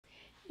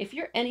If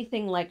you're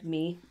anything like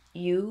me,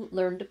 you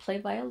learned to play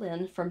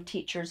violin from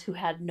teachers who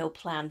had no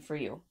plan for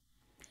you.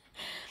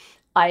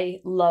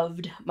 I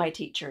loved my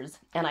teachers,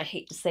 and I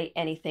hate to say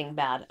anything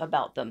bad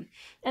about them,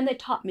 and they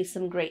taught me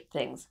some great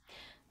things.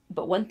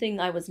 But one thing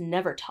I was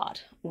never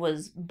taught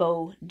was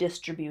bow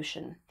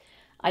distribution.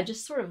 I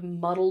just sort of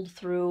muddled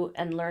through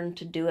and learned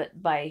to do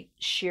it by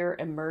sheer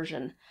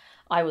immersion.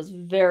 I was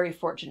very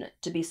fortunate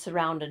to be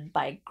surrounded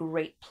by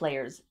great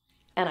players,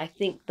 and I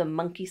think the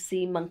monkey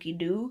see, monkey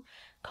do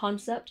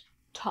concept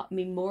taught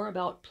me more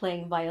about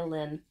playing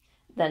violin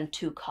than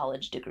 2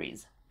 college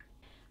degrees.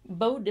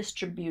 Bow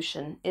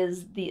distribution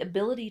is the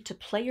ability to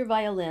play your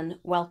violin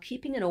while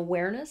keeping an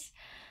awareness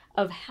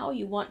of how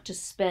you want to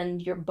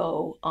spend your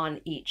bow on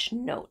each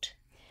note.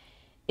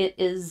 It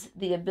is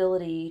the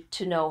ability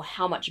to know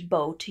how much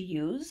bow to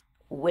use,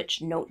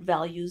 which note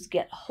values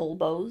get whole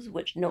bows,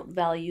 which note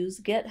values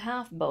get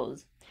half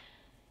bows.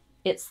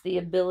 It's the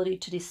ability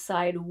to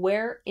decide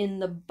where in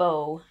the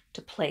bow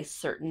to place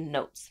certain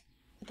notes,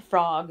 the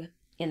frog,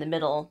 in the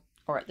middle,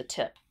 or at the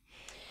tip.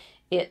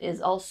 It is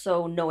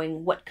also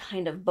knowing what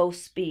kind of bow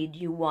speed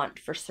you want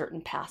for certain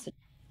passages.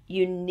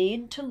 You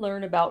need to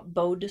learn about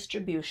bow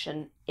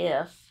distribution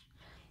if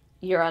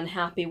you're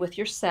unhappy with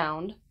your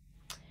sound,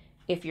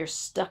 if you're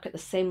stuck at the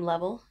same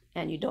level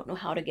and you don't know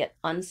how to get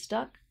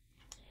unstuck,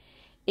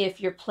 if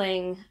you're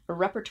playing a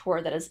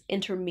repertoire that is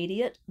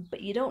intermediate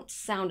but you don't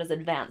sound as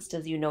advanced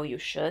as you know you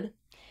should,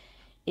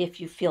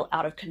 if you feel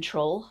out of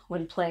control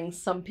when playing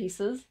some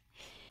pieces,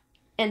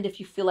 and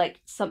if you feel like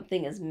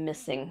something is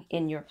missing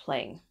in your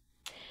playing.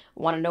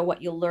 Want to know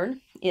what you'll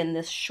learn in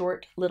this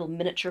short little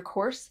miniature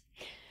course?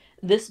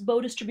 This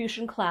bow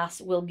distribution class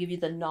will give you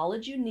the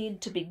knowledge you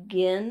need to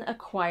begin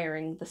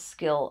acquiring the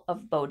skill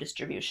of bow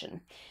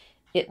distribution.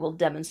 It will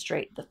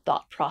demonstrate the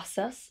thought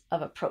process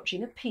of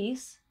approaching a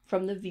piece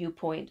from the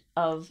viewpoint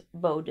of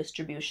bow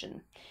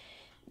distribution.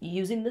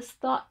 Using this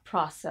thought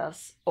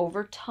process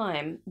over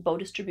time, bow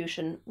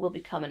distribution will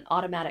become an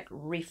automatic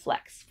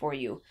reflex for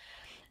you,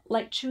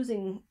 like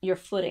choosing your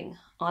footing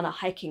on a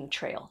hiking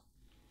trail.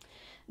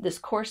 This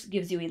course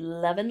gives you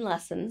 11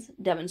 lessons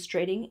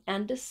demonstrating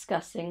and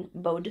discussing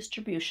bow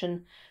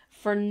distribution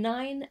for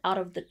 9 out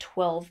of the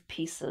 12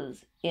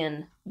 pieces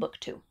in Book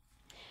 2.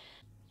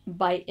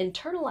 By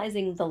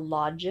internalizing the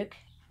logic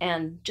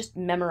and just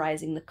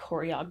memorizing the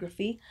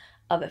choreography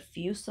of a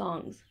few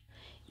songs,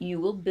 you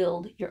will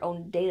build your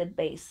own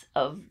database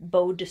of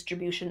bow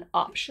distribution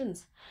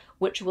options,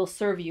 which will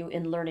serve you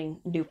in learning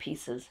new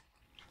pieces.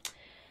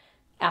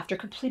 After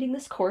completing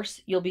this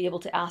course, you'll be able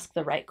to ask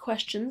the right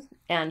questions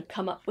and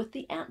come up with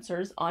the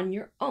answers on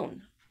your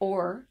own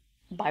or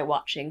by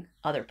watching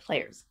other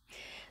players.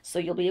 So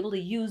you'll be able to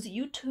use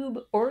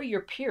YouTube or your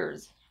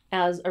peers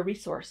as a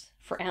resource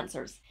for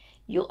answers.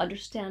 You'll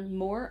understand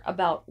more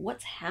about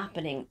what's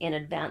happening in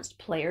advanced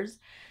players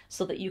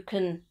so that you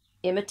can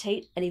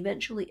imitate and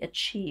eventually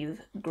achieve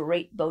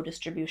great bow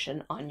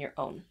distribution on your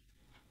own.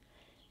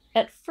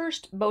 At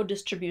first, bow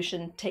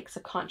distribution takes a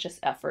conscious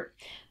effort,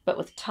 but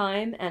with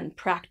time and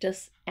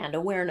practice and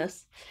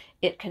awareness,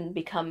 it can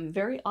become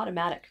very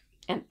automatic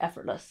and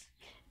effortless.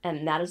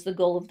 And that is the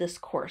goal of this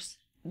course,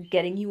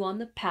 getting you on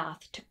the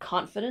path to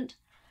confident,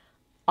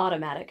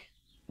 automatic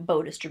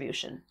bow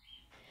distribution.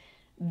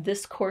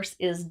 This course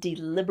is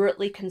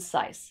deliberately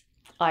concise.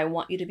 I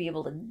want you to be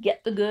able to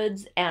get the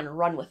goods and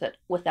run with it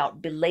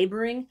without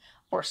belaboring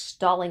or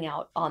stalling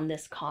out on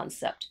this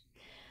concept.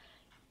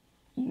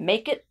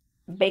 Make it,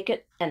 bake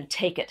it, and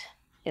take it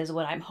is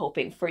what I'm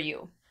hoping for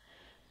you.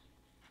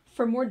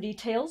 For more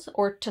details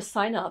or to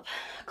sign up,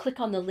 click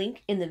on the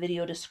link in the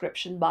video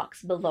description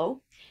box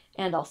below,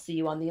 and I'll see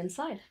you on the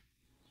inside.